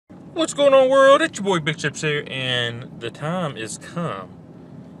What's going on, world? It's your boy Bigchips here, and the time is come.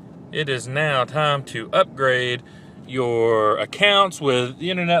 It is now time to upgrade your accounts with the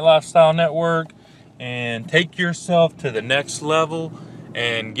Internet Lifestyle Network and take yourself to the next level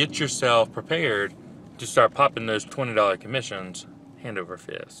and get yourself prepared to start popping those $20 commissions hand over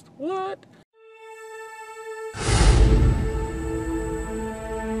fist. What?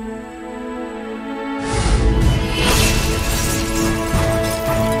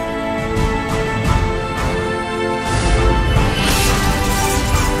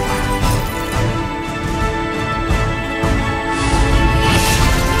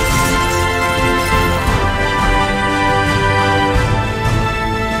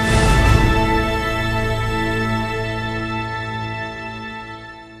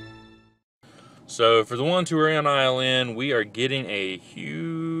 So for the ones who are in ILN, we are getting a huge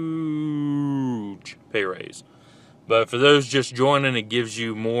pay raise. But for those just joining, it gives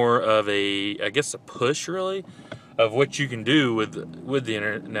you more of a, I guess, a push really of what you can do with the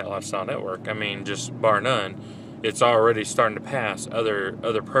Internet Lifestyle Network. I mean, just bar none, it's already starting to pass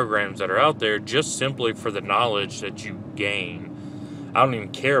other programs that are out there just simply for the knowledge that you gain. I don't even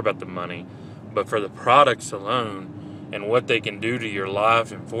care about the money, but for the products alone and what they can do to your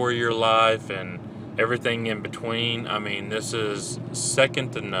life and for your life and everything in between. I mean, this is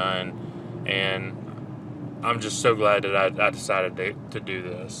second to none, and I'm just so glad that I decided to do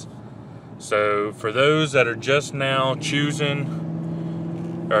this. So for those that are just now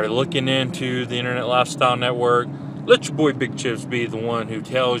choosing or looking into the Internet Lifestyle Network, let your boy Bigchips be the one who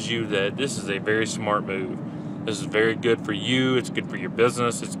tells you that this is a very smart move. This is very good for you. It's good for your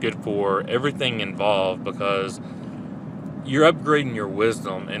business. It's good for everything involved because you're upgrading your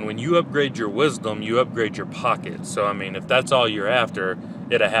wisdom, and when you upgrade your wisdom, you upgrade your pocket. So I mean, if that's all you're after,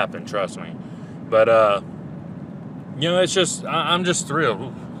 it'll happen, trust me. But you know, it's just I'm just thrilled.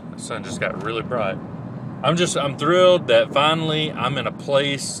 Ooh, the sun just got really bright. I'm thrilled that finally I'm in a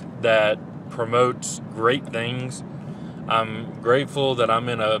place that promotes great things. I'm grateful that I'm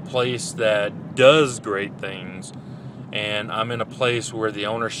in a place that does great things, and I'm in a place where the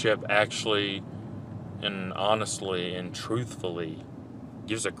ownership actually and honestly and truthfully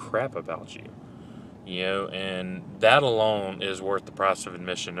gives a crap about you, you know, and that alone is worth the price of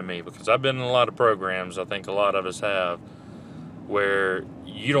admission to me, because I've been in a lot of programs, I think a lot of us have, where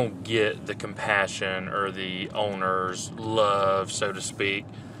you don't get the compassion or the owner's love, so to speak.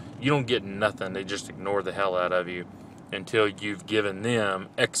 You don't get nothing. They just ignore the hell out of you until you've given them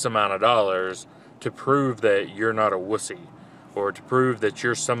X amount of dollars to prove that you're not a wussy, or to prove that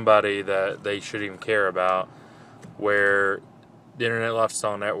you're somebody that they should even care about. Where the Internet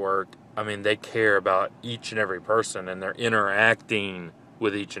Lifestyle Network, I mean, they care about each and every person, and they're interacting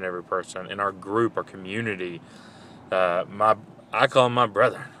with each and every person in our group, our community. I call them my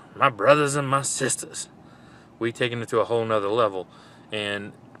brothers and my sisters. We taking it to a whole nother level.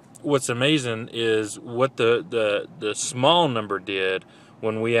 And what's amazing is what the small number did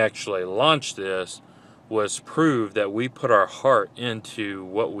when we actually launched this was prove that we put our heart into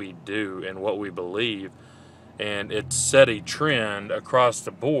what we do and what we believe, and it set a trend across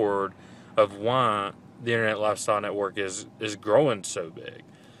the board of why the Internet Lifestyle Network is growing so big.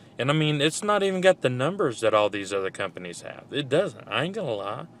 And I mean, it's not even got the numbers that all these other companies have. It doesn't. I ain't gonna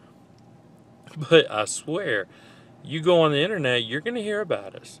lie. But I swear, you go on the internet, you're gonna hear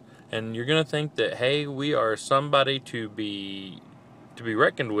about us, and you're gonna think that, hey, we are somebody to be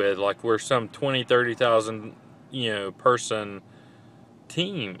reckoned with, like we're some 20, 30,000, you know, person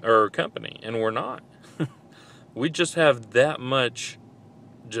team or company, and we're not. We just have that much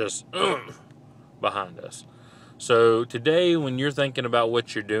just behind us. So today, when you're thinking about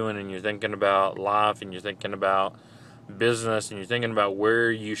what you're doing, and you're thinking about life, and you're thinking about business, and you're thinking about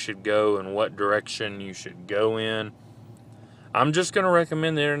where you should go and what direction you should go in, I'm just going to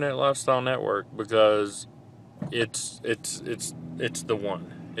recommend the Internet Lifestyle Network, because it's the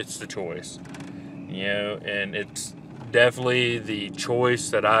one. It's the choice, you know, and it's definitely the choice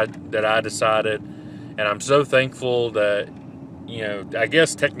that I decided. And I'm so thankful that, you know, I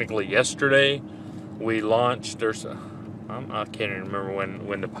guess technically yesterday we launched. I can't even remember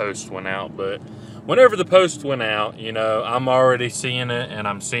when the post went out, but whenever the post went out, you know, I'm already seeing it, and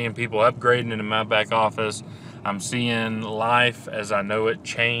I'm seeing people upgrading in my back office. I'm seeing life as I know it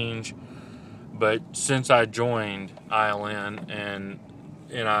change. But since I joined ILN and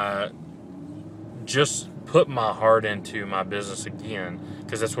I just put my heart into my business again,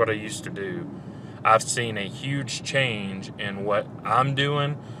 because that's what I used to do, I've seen a huge change in what I'm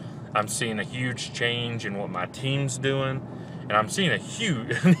doing. I'm seeing a huge change in what my team's doing. And I'm seeing an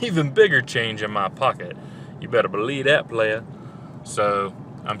even bigger change in my pocket. You better believe that, player. So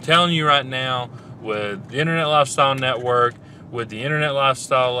I'm telling you right now, with the Internet Lifestyle Network, with the Internet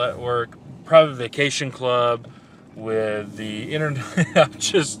Lifestyle Network, Private Vacation Club, with the Internet,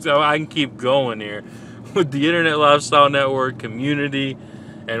 I can keep going here, with the Internet Lifestyle Network community,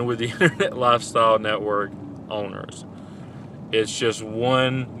 and with the Internet Lifestyle Network owners. It's just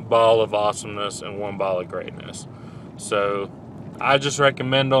one ball of awesomeness and one ball of greatness. So I just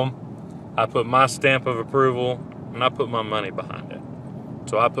recommend them. I put my stamp of approval, and I put my money behind it.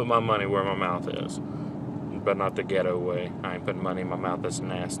 So I put my money where my mouth is, but not the ghetto way. I ain't putting money in my mouth that's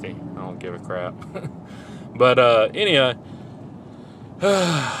nasty. I don't give a crap. But anyway,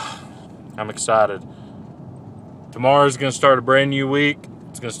 I'm excited. Tomorrow's going to start a brand new week.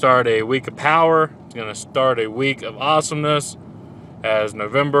 It's going to start a week of power. It's going to start a week of awesomeness, as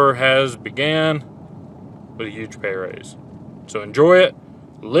November has began with a huge pay raise. So enjoy it,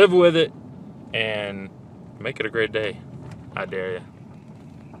 live with it, and make it a great day. I dare you.